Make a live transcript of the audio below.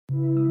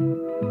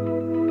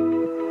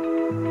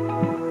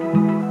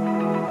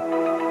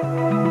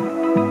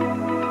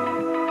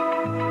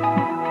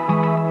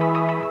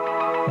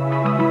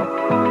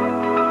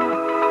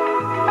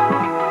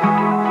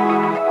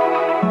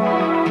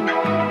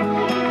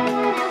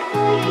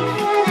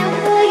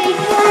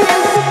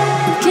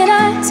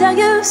tell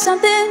you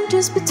something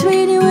just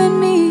between you and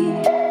me?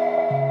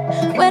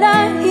 When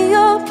I hear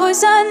your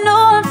voice, I know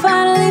I'm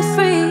finally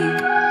free.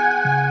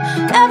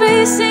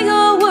 Every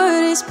single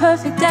word is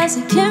perfect as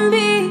it can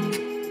be,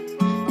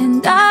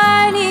 and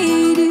I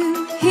need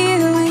you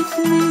here with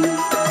me.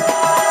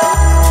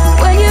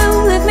 When you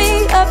lift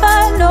me up,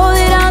 I know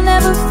that I'll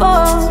never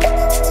fall.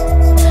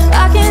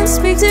 I can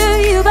speak to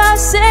you by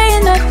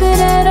saying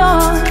nothing at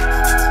all.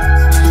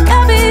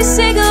 Every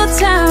single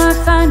time I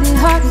find it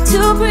harder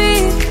to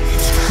breathe,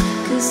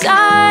 'cause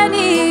I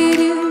need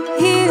you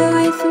here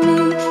with me.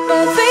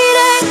 Every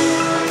day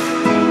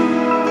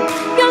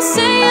you're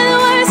saying the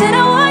words that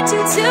I want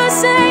you to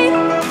say.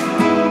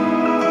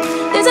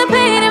 There's a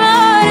pain in my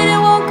heart and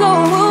it won't go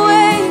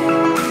away.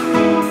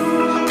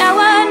 Now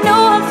I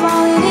know I'm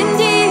falling in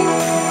deep,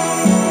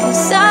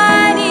 'cause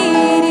I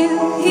need you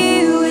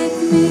here with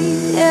me.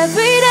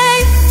 Every day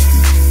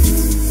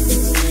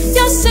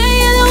you're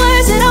saying the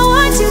words that I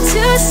want you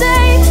to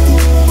say.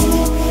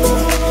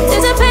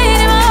 There's a pain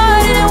in my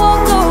heart and it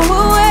won't go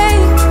away.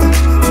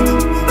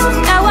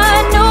 Now I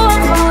know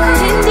I'm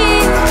falling in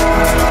deep,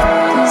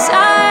 'cause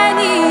I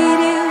need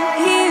you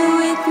here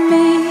with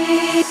me.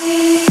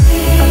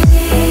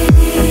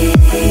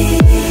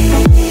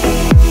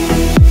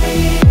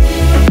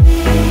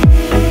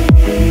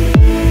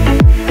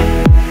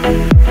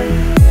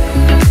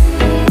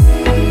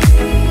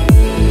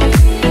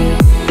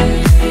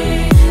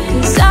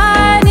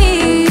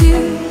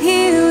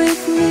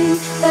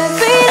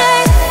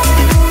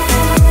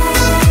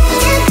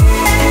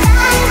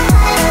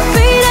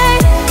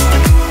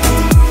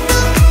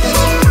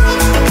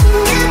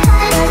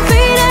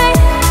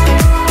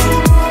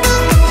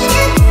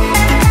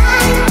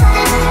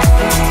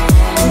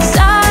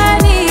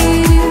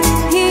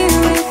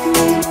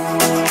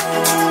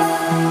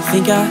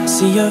 I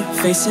see your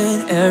face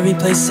in every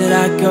place that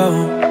I go.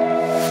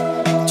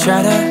 Try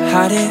to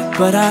hide it,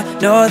 but I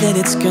know that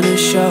it's gonna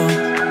show.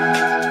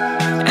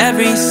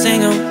 Every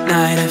single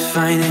night I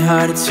find it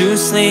harder to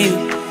sleep,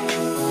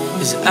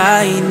 'cause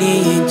I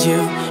need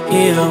you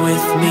here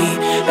with me.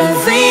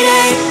 Every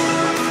day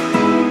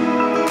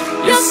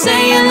you're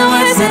saying the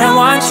words that I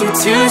want you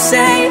to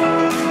say.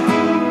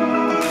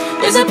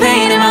 There's a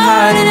pain in my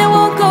heart and it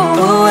won't go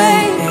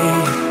away.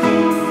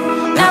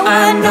 Now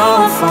I know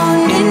I'm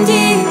falling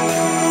deep,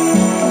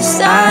 'cause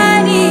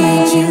I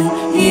need you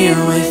here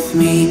with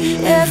me.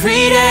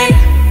 Every day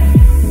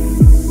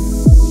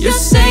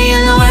you're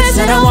saying the words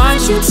that I want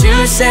you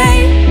to say.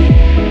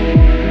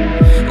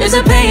 There's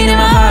a pain in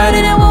my heart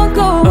and it won't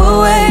go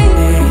away.